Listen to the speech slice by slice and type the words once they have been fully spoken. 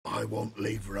I won't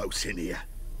leave Rose in here.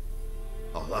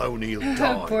 Alone he'll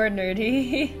die. Poor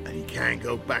nerdy. And he can't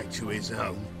go back to his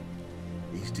home.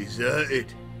 He's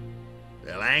deserted.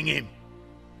 They'll hang him.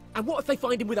 And what if they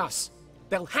find him with us?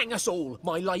 They'll hang us all,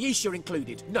 my Laisha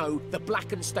included. No, the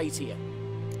Blackened stays here.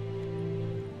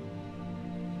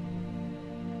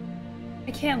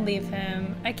 I can't leave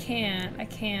him. I can't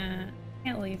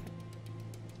leave him.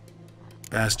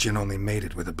 Bastion only made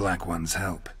it with the Black One's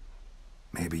help.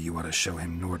 Maybe you ought to show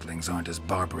him Nordlings aren't as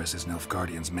barbarous as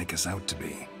Nilfgaardians make us out to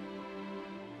be.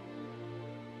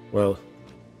 Well,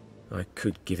 I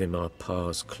could give him our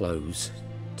pa's clothes,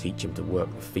 teach him to work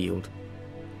the field.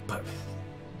 But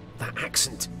that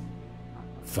accent...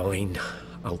 Fine,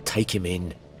 I'll take him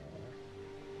in.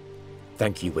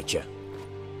 Thank you, Witcher.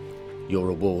 Your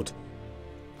reward.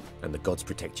 And the gods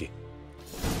protect you.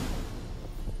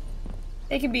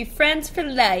 They can be friends for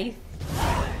life.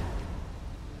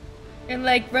 They're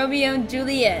like Romeo and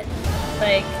Juliet.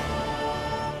 Like,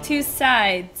 two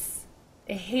sides.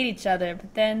 They hate each other,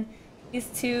 but then these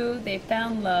two, they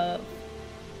found love.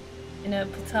 In a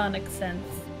platonic sense.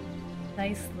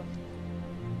 Nice love.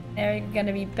 They're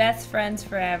gonna be best friends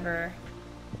forever.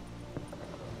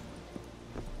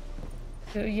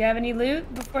 Do you have any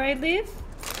loot before I leave?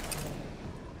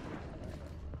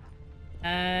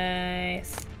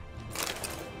 Nice.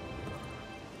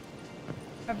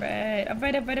 Alright.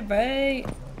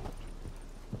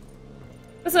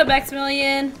 What's up,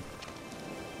 Maximilian?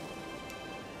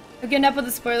 We're getting up with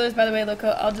the spoilers, by the way,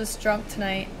 Lowco. I'll just drunk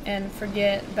tonight and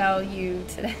forget about you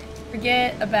today.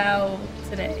 Forget about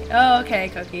today. Oh, okay,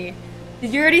 Cookie.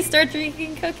 Did you already start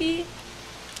drinking, Cookie?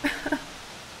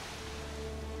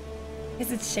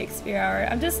 Guess it's Shakespeare hour.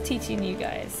 I'm just teaching you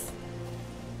guys.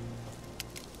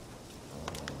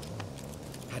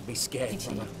 Had me scared,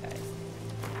 brother.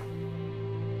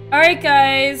 Alright,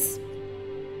 guys.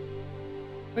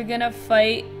 We're gonna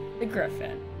fight the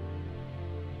Griffin.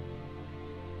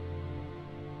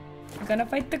 We're gonna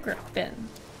fight the Griffin.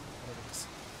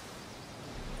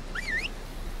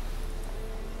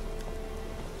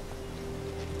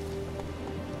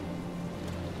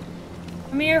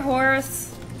 Come here,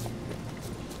 horse.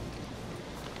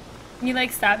 Can you,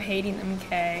 like, stop hating them?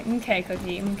 Okay. Okay,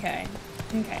 Cookie. Okay.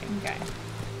 Okay.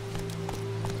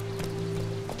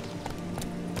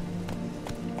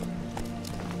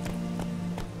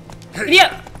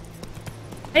 Yeah.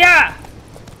 Yeah.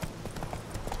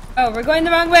 Oh, we're going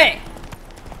the wrong way.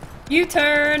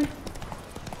 U-turn.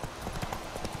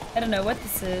 I don't know what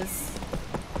this is.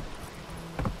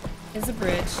 It's a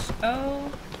bridge.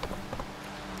 Oh.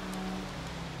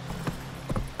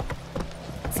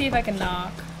 Let's see if I can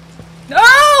knock.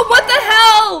 Oh, what the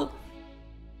hell?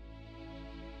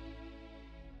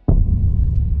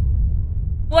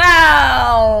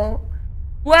 Wow.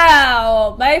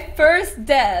 Wow. My first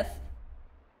death.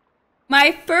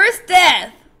 My first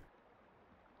death.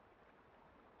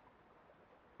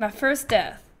 My first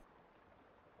death.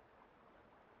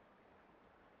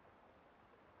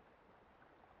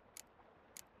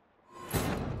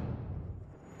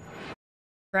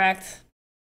 Correct.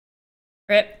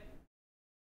 Rip.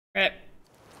 Rip.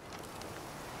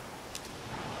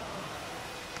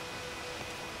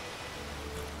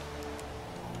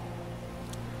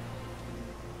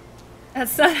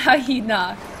 That's not how you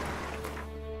knock.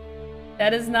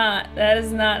 That is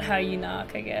not how you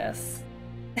knock, I guess.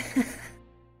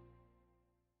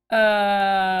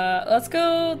 Let's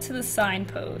go to the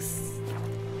signposts.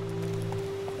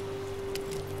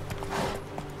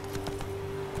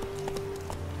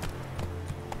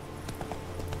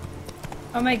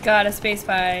 Oh my god, a space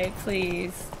pie,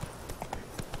 please.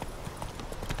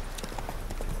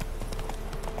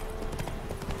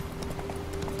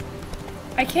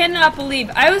 I cannot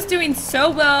believe I was doing so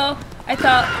well. I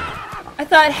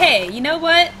thought, hey, you know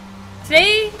what?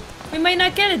 Today we might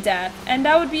not get a death, and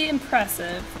that would be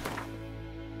impressive.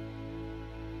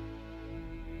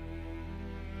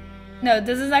 No,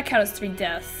 this does not count as 3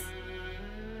 deaths.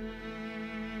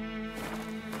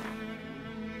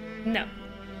 No.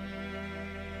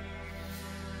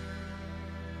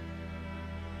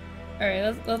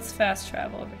 Alright, let's fast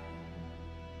travel over here.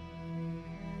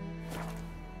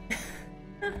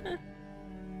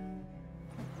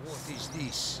 What is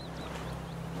this?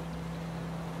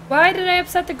 Why did I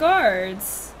upset the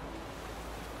guards?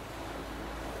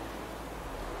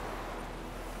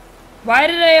 Why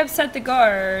did I upset the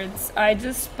guards? I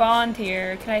just spawned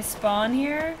here. Can I spawn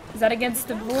here? Is that against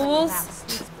the rules?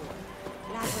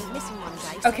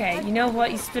 Okay, you know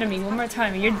what? You spit at me one more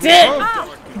time and you're dead!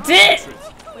 You're dead!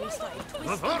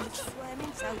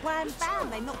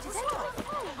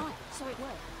 So it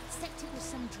was. Except it was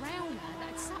some drowner that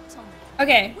had supped on it.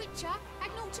 Okay. Witcher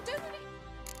had naught to do with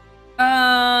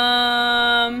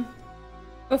it.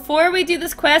 Before we do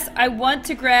this quest, I want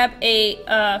to grab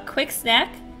a quick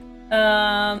snack.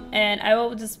 And I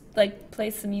will just like play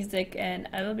some music, and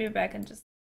I will be right back and just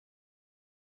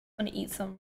want to eat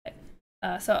some.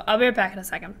 So I'll be right back in a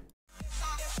second.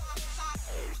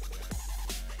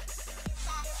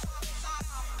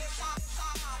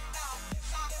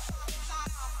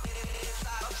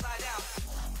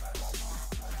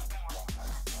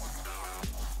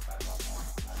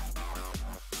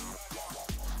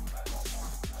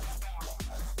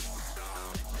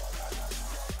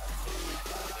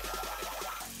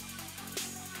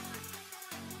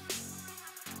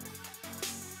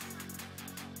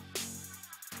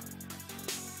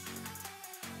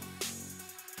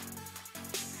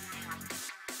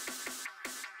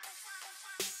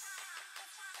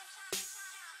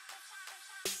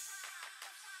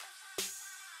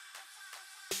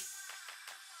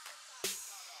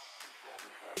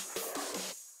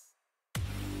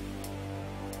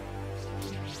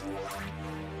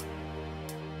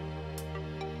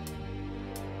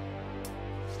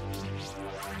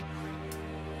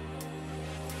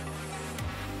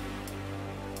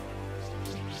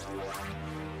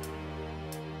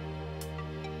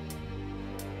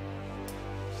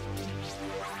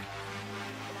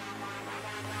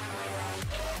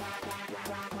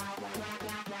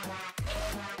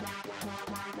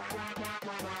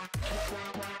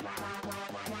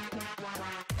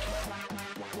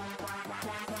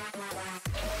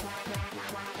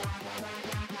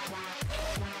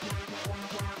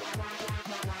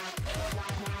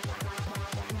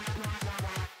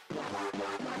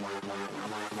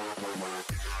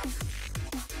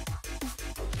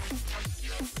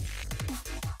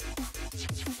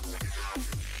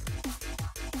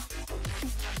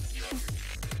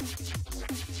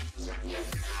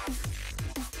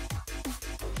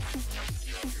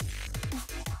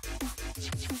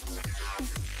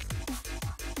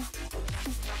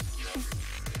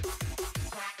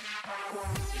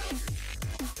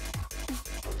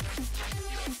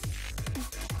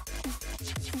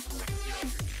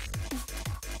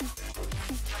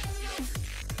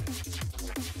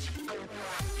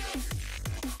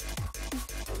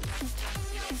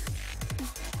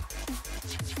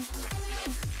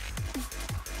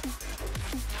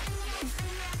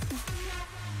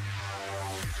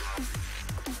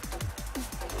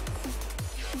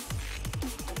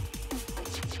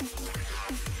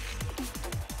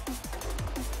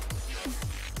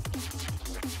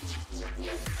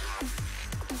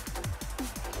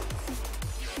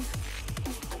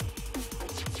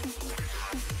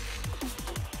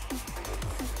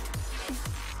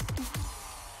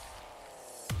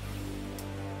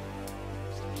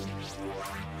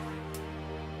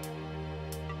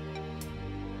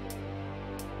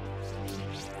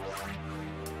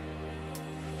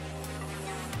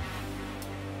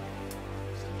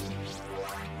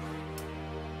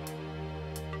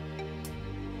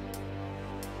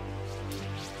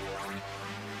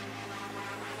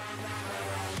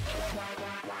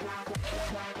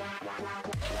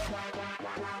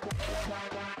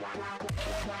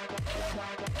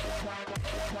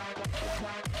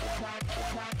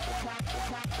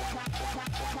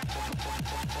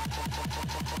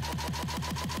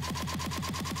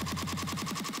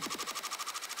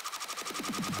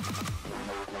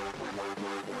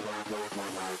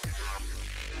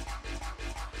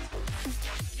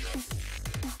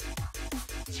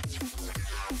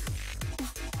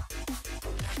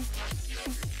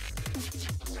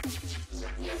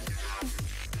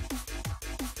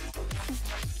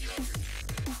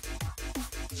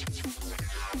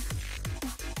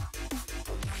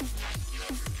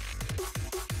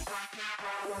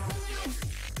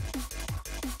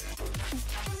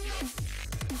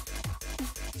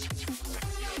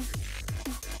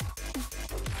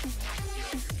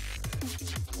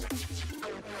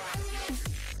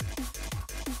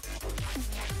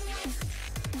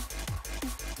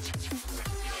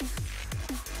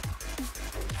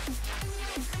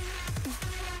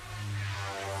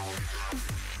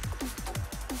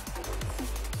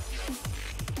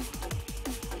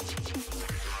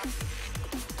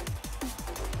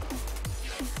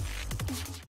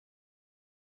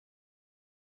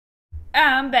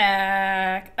 I'm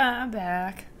back. I'm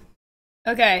back.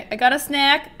 Okay, I got a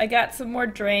snack. I got some more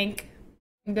drink.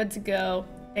 I'm good to go.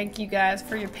 Thank you guys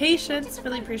for your patience.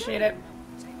 Really appreciate it.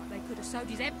 They could have sewed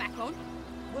his head back on.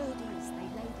 Word is they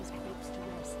laid his corpse to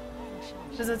rest.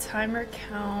 Does a timer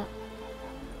count?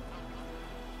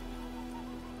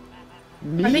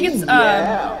 I think it's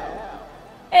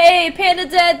Hey, Panda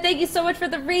Dead, thank you so much for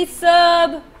the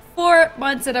resub. 4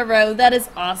 months in a row. That is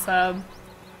awesome.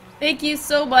 Thank you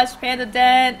so much, Panda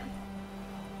Dead.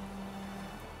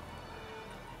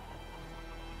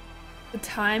 The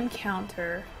time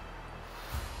counter.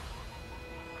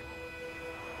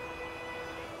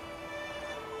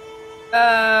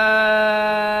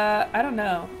 I don't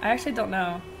know. I actually don't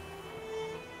know.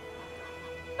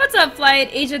 What's up, Flight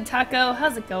Agent Taco?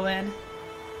 How's it going?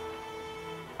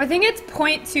 I think it's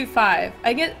 0.25.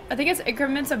 I think it's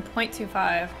increments of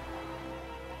 0.25.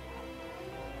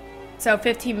 So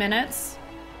 15 minutes.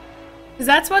 Cause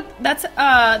that's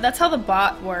how the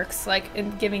bot works, like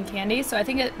in giving candy. So I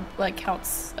think it like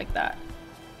counts like that.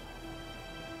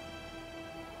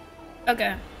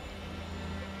 Okay.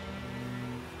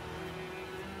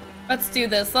 Let's do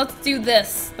this. Let's do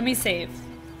this. Let me save.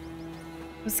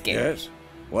 I'm scared. Yes?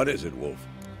 What is it, Wolf?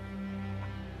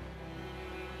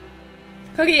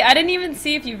 Cookie, I didn't even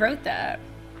see if you wrote that.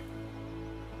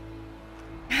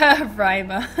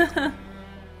 Rima.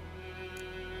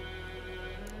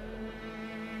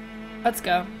 Let's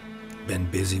go. Been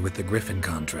busy with the Griffin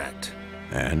contract.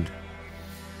 And?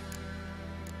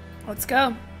 Let's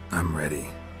go. I'm ready.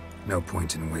 No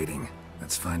point in waiting.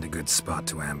 Let's find a good spot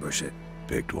to ambush it.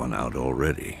 Picked one out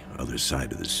already. Other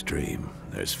side of the stream.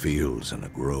 There's fields and a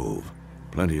grove.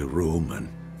 Plenty of room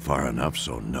and far enough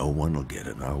so no one will get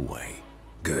in our way.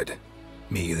 Good.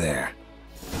 Meet you there.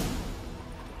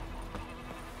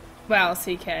 Wow,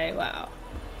 CK, wow.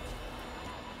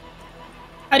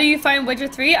 How do you find Witcher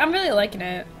 3? I'm really liking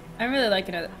it. I'm really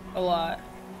liking it a lot.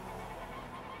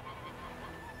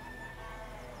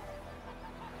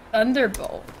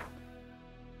 Thunderbolt.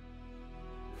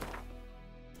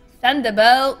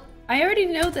 Thunderbolt. I already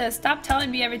know this. Stop telling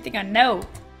me everything I know.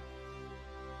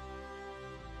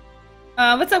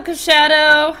 What's up,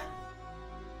 Shadow?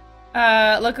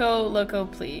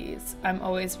 Lowco, please. I'm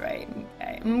always right.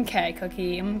 Okay. Okay,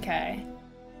 Cookie. Okay.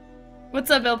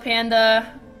 What's up, Bill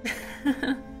Panda?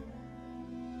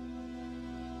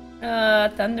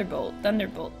 Thunderbolt.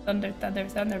 Thunderbolt.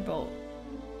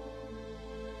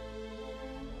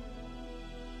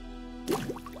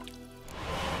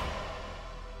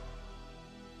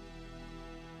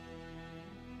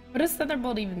 What does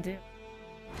Thunderbolt even do? I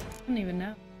don't even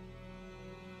know.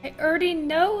 I already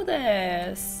know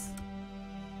this.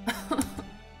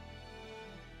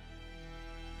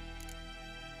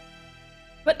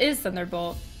 What is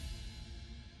Thunderbolt?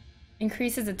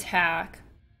 Increases attack.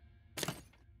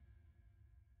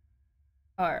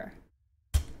 R.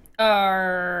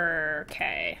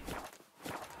 Okay.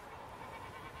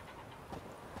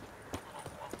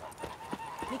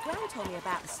 My gran told me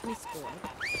about the Smiths boy.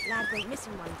 Lad went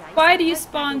missing one day. Why do you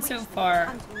spawn so far?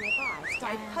 Hunting nearby,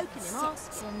 started poking him,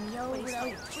 asking. When he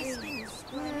started twisting,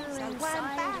 squirming, so wham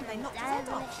bam, they knocked his head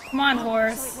off. Come on,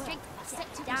 horse.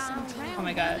 Oh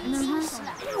my god.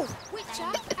 Ow! Witcher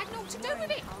had naught to do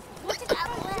with it. What did that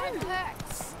do?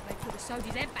 Hurts. They could have sewed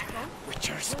his head back on.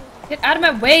 Witchers! Get out of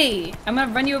my way! I'm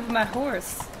gonna run you over my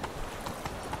horse.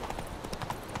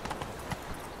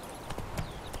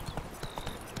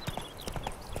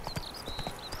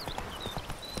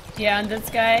 Yeah, and this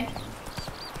guy.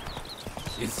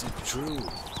 Is it true?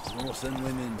 Northern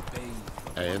women pay.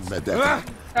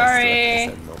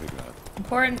 Sorry.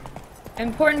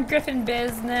 Important Griffin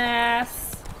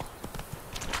business.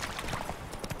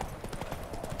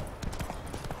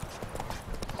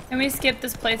 Can we skip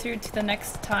this playthrough to the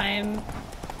next time?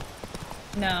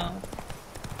 No.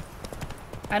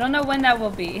 I don't know when that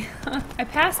will be. I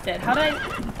passed it. How did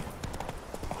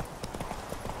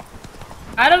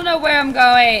I don't know where I'm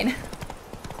going.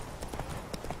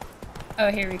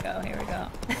 Oh, here we go. Here we go.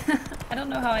 I don't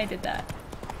know how I did that.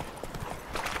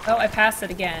 Oh, I passed it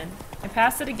again. I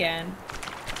passed it again.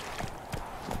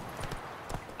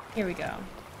 Here we go.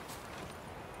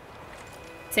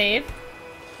 Save?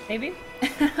 Maybe?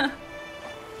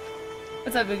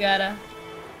 What's up, Bugatti?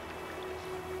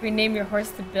 Rename your horse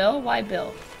to Bill? Why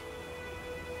Bill?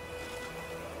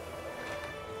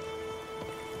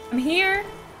 I'm here.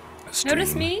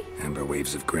 Notice me? Amber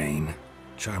waves of grain.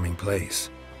 Charming place.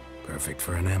 Perfect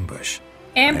for an ambush.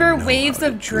 Amber waves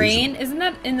of grain? Isn't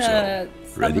that in the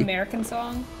South American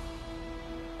song?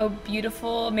 Oh,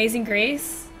 beautiful, amazing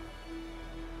grace.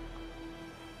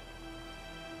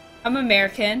 I'm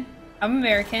American. I'm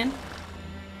American.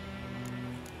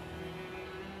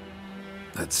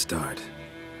 Let's start.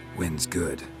 Wind's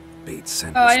good. Bait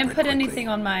scent. Oh, I didn't put anything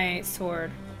on my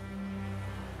sword.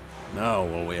 Now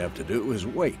all we have to do is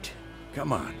wait.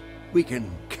 Come on. We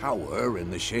can cower in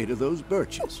the shade of those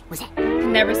birches.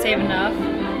 Can never save enough.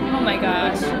 Oh my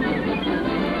gosh.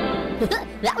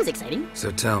 That was exciting.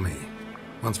 So tell me,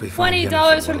 Once we find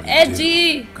 $20 from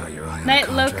Edgy. Got your eye on Night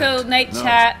a Loco, contract? night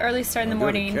chat, early start in the I'll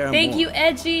go to morning. Cam Thank Moore. you,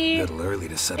 Edgy. A little early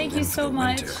to settle Thank in you for so the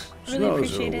much. winter. Really Snows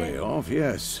appreciate are a way it. off,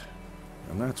 yes.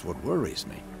 And that's what worries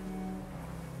me.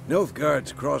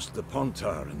 Nilfgaard's crossed the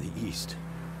Pontar in the east.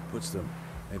 Puts them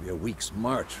maybe a week's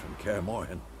march from Kaer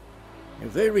Morhen.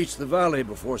 If they reach the valley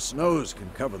before snows can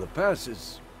cover the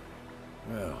passes,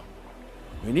 well,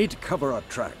 we need to cover our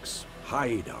tracks,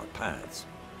 hide our paths.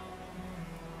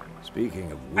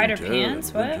 Speaking of Hide our winter pants?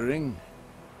 and What? wintering,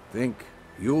 think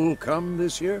you'll come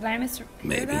this year? Did I mishear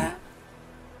Maybe. that?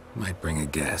 Might bring a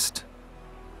guest.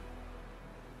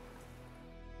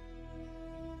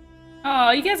 Oh,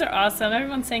 you guys are awesome.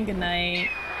 Everyone's saying goodnight.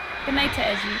 Good night to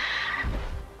Edgy.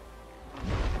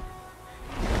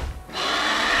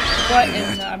 What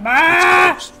in the...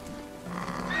 Ah!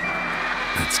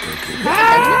 Let's go get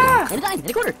Ah! Take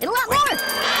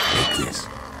this.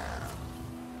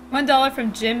 $1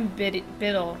 from Jim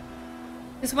Biddle.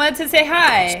 Just wanted to say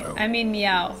hi. Crossbow. I mean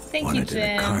meow. Thank you, Wanted in a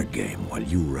Jim. card game while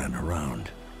you ran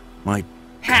around. Might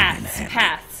come in Pass. handy.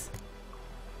 Pass.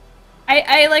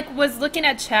 I like was looking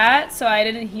at chat, so I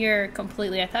didn't hear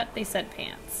completely. I thought they said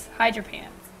pants. Hide your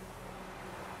pants.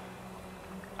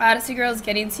 Odyssey Girl's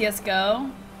getting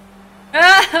CSGO.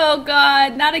 Oh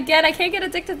god, not again. I can't get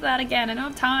addicted to that again. I don't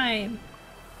have time.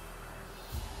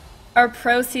 Our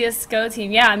pro CSGO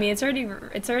team. Yeah, I mean it's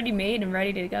already made and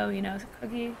ready to go, you know.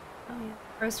 Cookie. Oh yeah.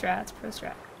 Pro strats, pro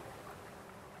strat.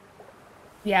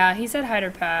 Yeah, he said hide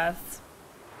or pass.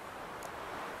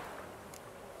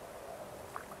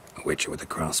 A witcher with a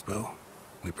crossbow?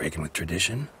 We breaking with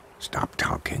tradition? Stop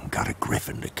talking. Got a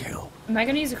griffin to kill. Am I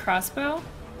gonna use a crossbow?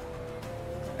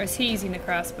 Or is he using the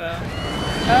crossbow?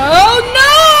 Oh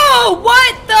no!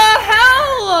 What the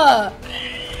hell?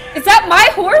 Is that my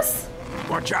horse?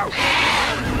 Watch out!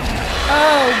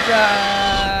 Oh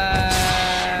gosh.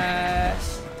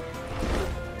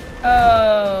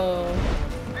 Oh.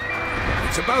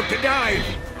 It's about to die.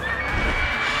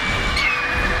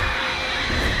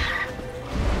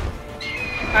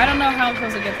 I don't know how I'm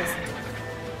supposed to get this.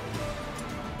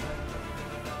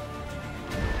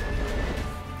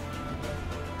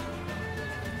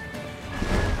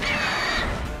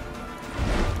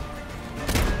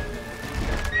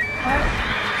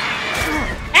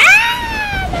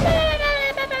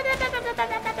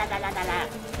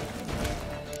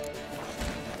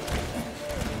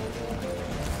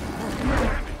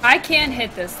 I can't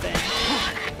hit this thing.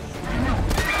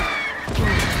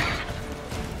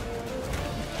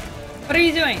 What are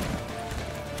you doing?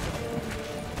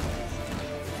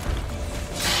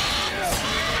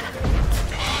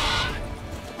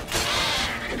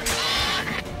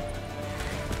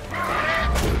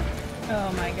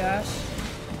 Oh my gosh.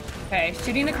 Okay,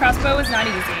 shooting the crossbow is not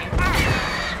easy.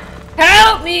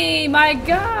 Help me! My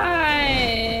gosh!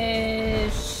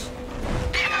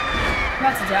 I'm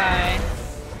about to die.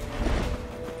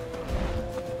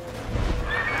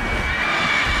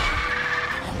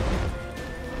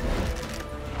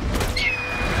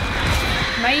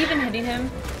 Am I even hitting him?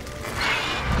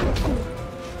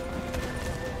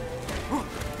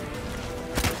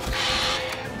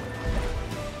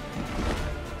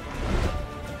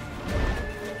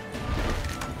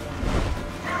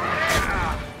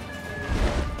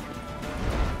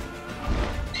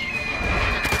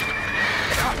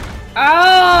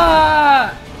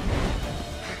 Ah!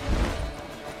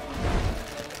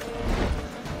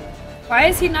 Why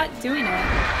is he not doing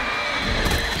it?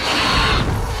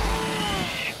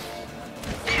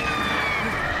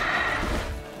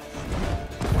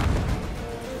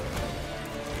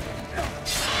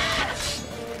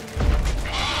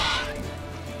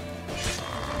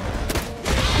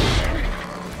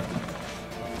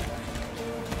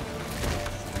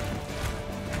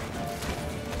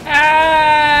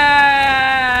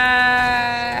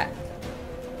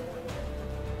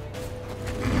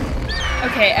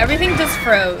 Okay, everything just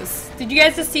froze. Did you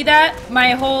guys just see that?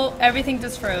 Everything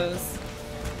just froze.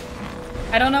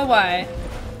 I don't know why.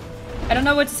 I don't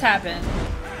know what just happened.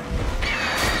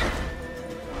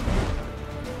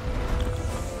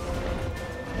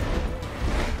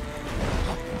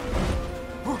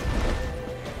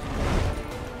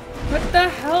 What the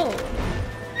hell?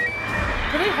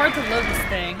 Really hard to load this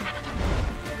thing.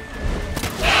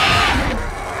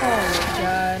 Oh my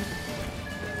god.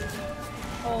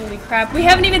 Holy crap. We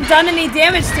haven't even done any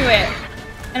damage to it.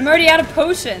 And I'm already out of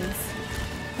potions.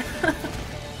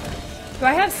 Do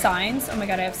I have signs? Oh my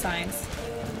god, I have signs.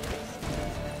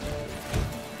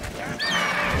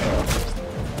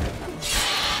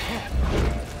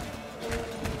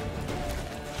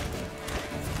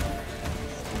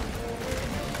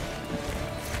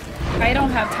 I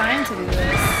don't have time to do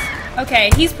this. Okay,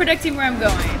 he's predicting where I'm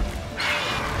going.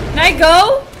 Can I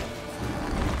go?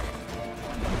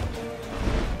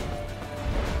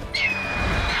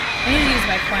 I need to use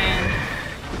my Quen.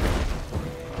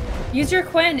 Use your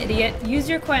Quen, idiot. Use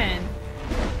your Quen.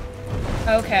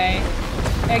 Okay.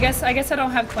 I guess I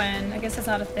don't have Quen. I guess it's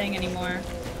not a thing anymore.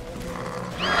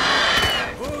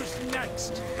 Who's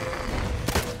next?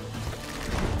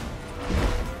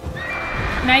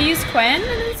 Can I use Quen in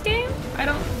this game? I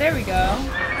don't. There we go.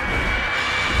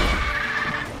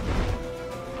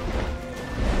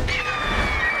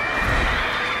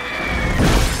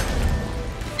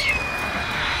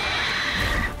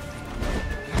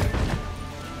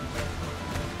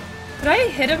 Did I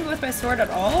hit him with my sword at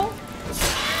all?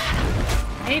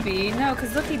 Maybe. No,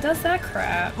 because look, he does that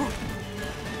crap.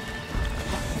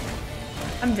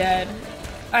 I'm dead.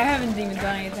 I haven't even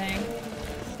done anything.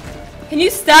 Can you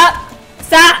stop?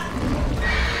 Stop!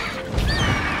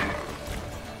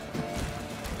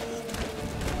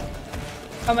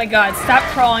 Oh my god, stop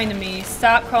crawling to me.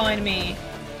 Stop crawling to me.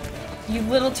 You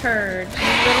little turd.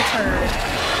 You little turd.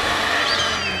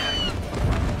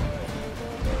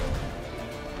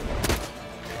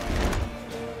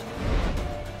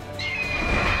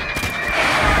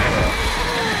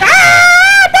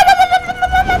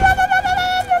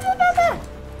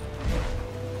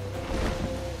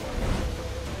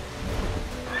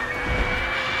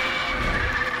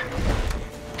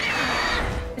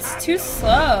 Too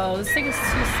slow. This thing is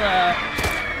too slow.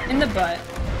 In the butt.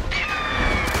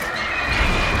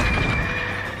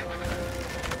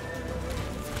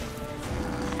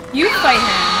 You fight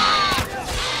him.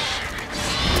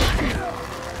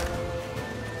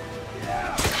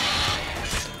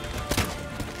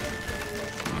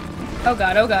 Oh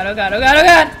god, oh god, oh god, oh god, oh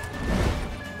god!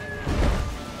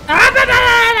 Ah, blah, blah,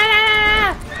 blah, blah, blah.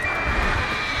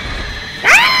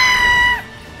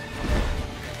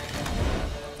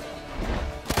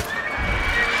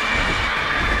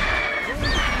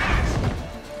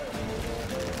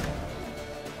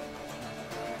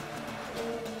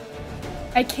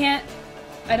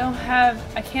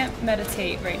 I can't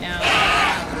meditate right now. I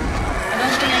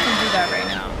don't think I can do that right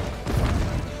now.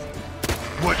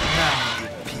 What now, you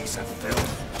piece of filth?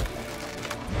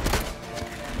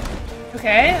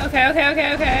 Okay.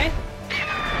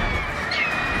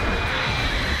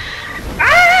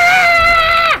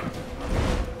 Ah!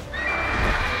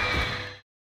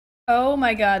 Oh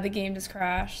my god, the game just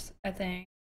crashed, I think.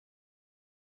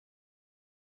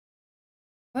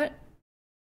 What?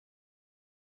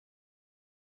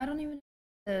 I don't even know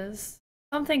what it is.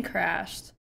 Something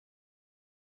crashed.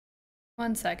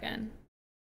 1 second.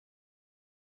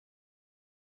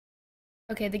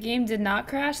 Okay, the game did not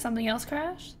crash. Something else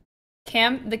crashed?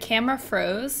 The camera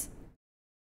froze.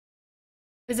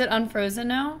 Is it unfrozen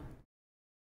now?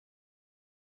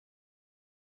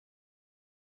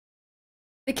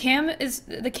 The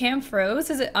cam froze?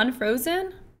 Is it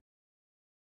unfrozen?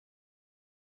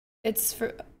 It's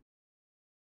for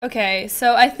okay,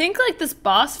 so I think like this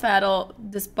boss battle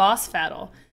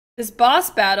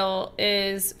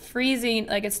is freezing,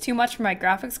 like it's too much for my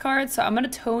graphics card, so I'm gonna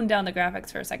tone down the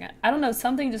graphics for a second. I don't know,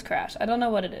 something just crashed. I don't know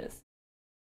what it is.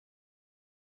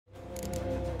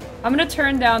 I'm gonna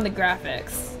turn down the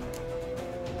graphics.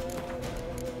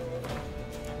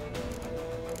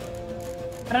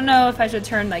 I don't know if I should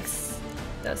turn like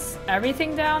this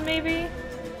everything down maybe?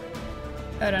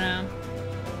 I don't know.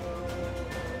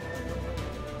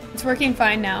 It's working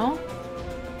fine now.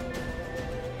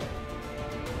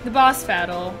 The boss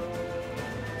battle.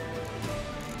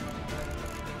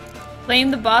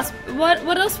 Blame the boss.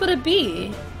 What else would it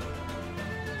be?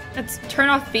 Let's turn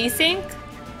off VSync.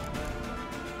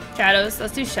 Shadows.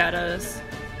 Let's do shadows.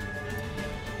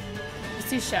 Let's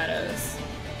do shadows.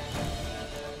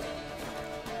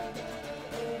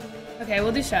 Okay,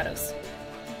 we'll do shadows.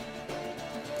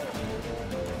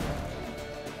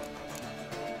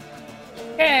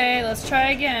 Okay, let's try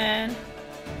again.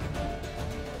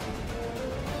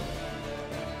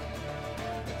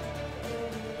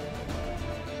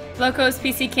 Lowco's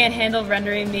PC can't handle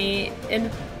rendering me in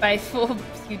by full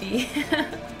beauty.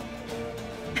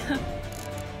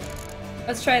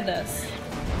 Let's try this.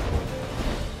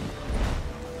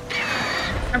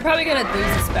 I'm probably gonna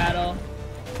lose this battle.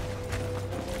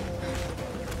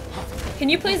 Can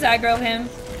you please aggro him?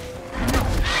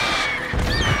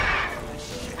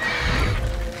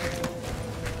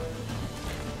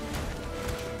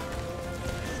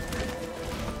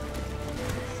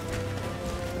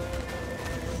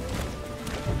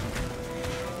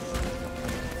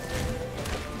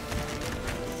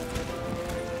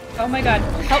 Oh my god,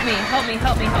 help me, help me,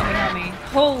 help me, help me, help me.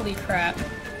 Holy crap.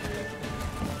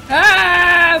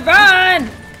 Ah! Run!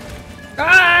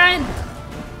 Run!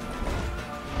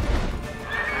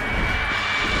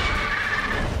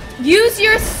 Use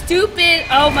your stupid...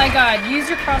 Oh my god, use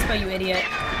your crossbow, you idiot.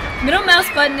 Middle mouse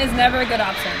button is never a good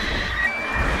option.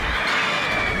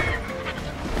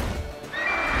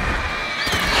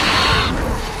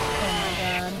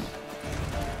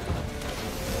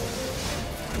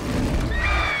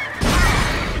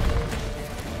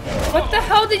 What the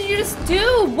hell did you just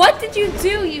do? What did you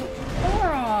do, you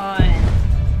moron?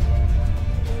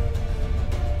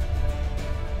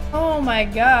 Oh my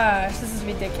gosh, this is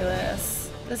ridiculous.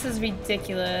 This is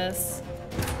ridiculous.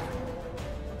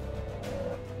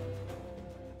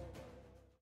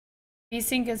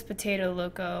 VSync is potato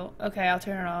loco. Okay, I'll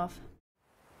turn it off.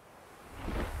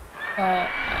 I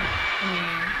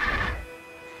mean...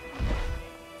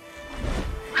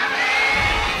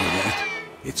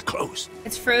 It's closed.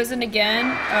 It's frozen again?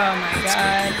 Oh my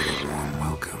god. Let's go give it a warm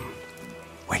welcome.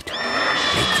 Wait,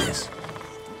 take this.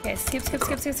 Okay, skip.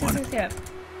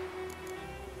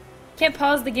 Can't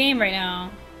pause the game right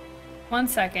now. 1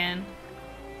 second.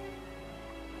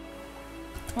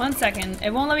 1 second. It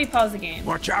won't let me pause the game.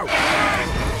 Watch out!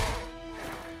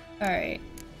 Alright.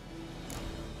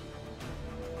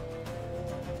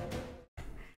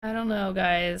 I don't know,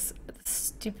 guys.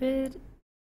 Stupid...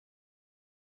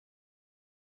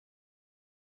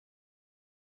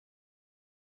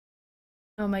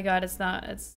 Oh my god, it's not,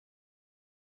 it's...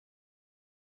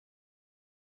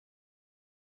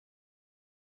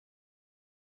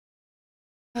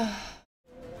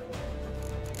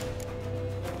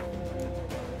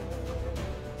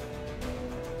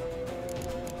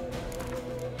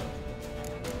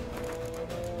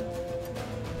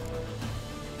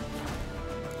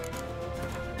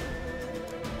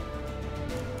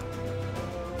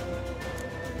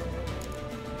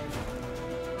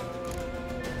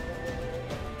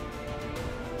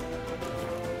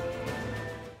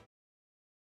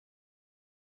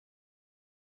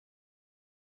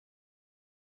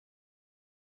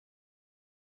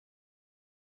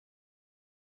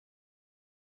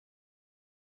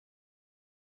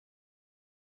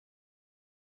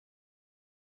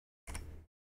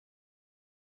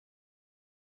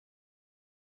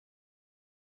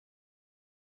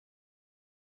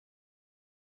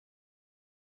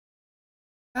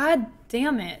 God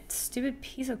damn it, stupid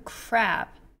piece of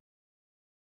crap.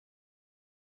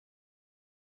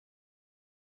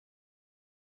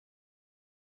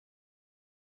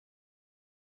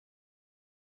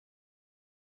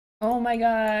 Oh my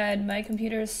god, my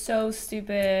computer is so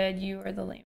stupid. You are the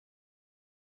lame.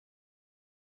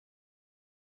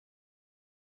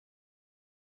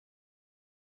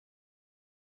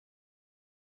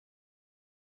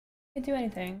 Can't do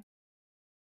anything.